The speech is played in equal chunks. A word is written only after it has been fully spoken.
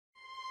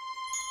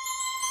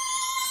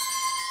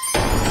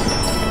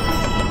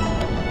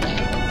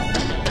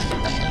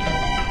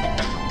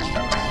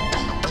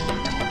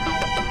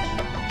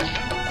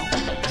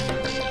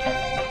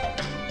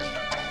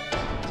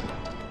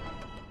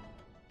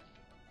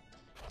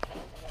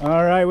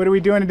All right, what are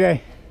we doing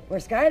today? We're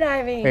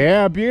skydiving.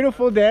 Yeah,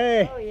 beautiful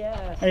day. Oh,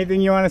 yes.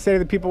 Anything you want to say to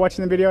the people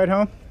watching the video at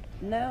home?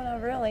 No,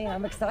 not really.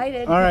 I'm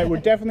excited. All right,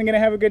 we're definitely going to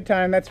have a good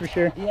time, that's for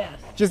sure. Yes.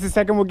 Just a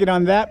second, we'll get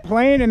on that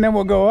plane, and then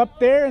we'll go up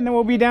there, and then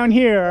we'll be down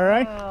here, all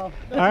right? Wow.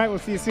 All right, we'll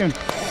see you soon.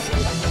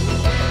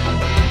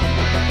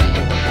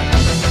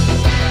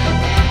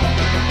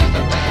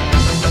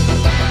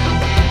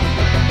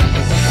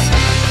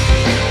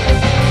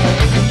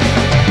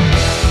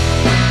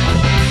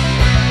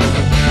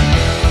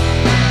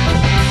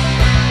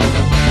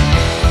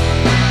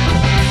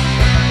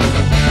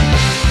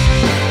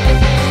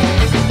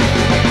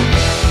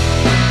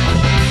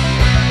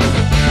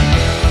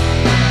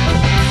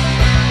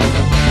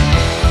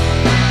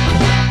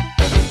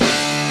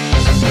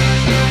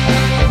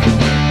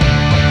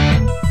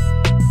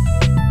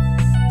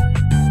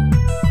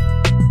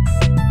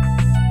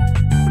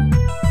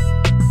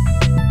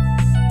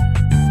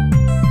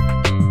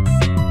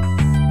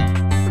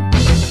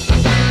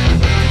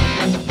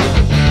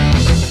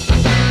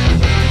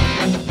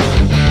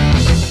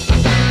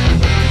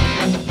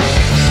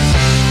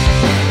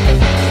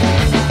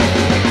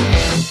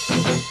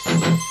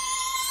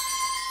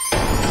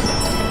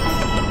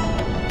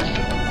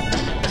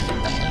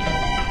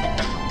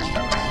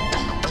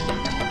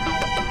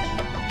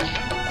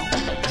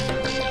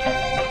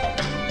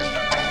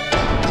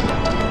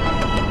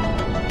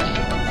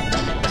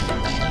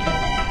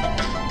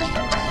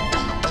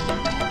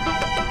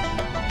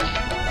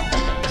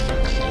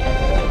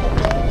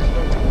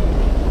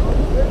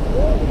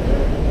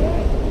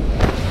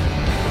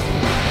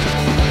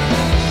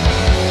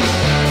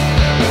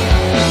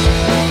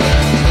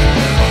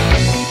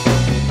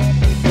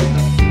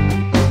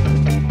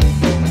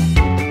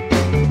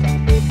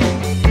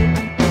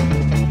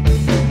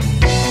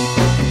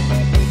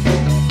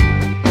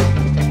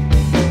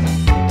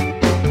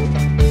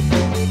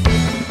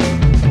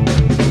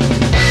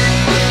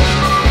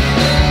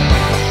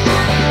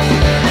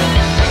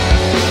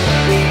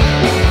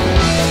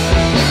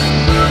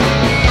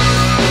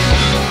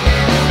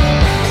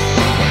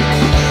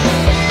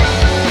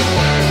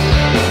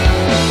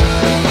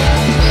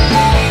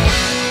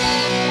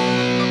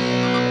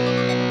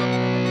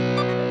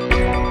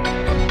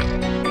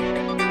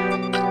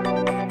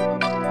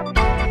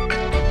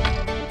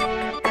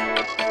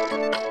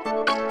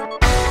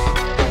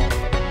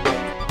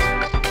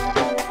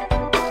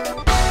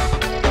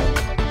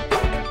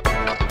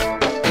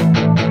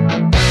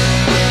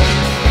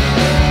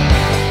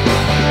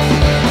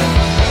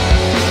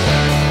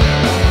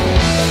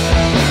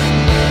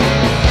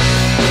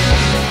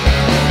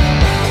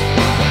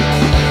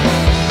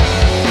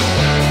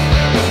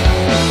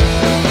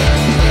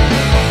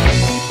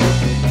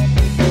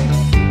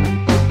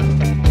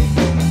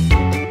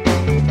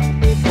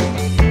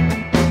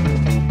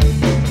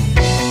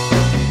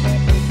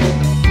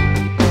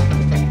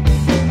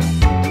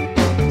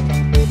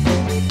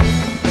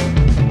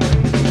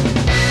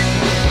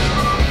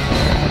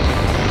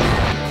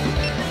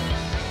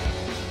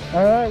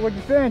 All right, what'd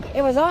you think?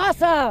 It was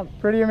awesome.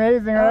 Pretty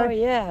amazing, right? Oh,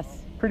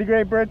 yes. Pretty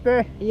great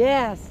birthday.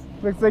 Yes.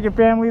 Looks like your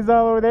family's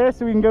all over there,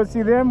 so we can go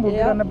see them. We'll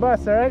get on the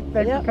bus, all right?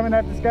 Thanks for coming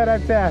out to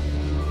Skydive Taft.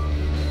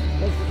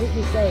 Thanks for keeping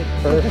me safe.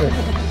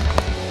 Perfect.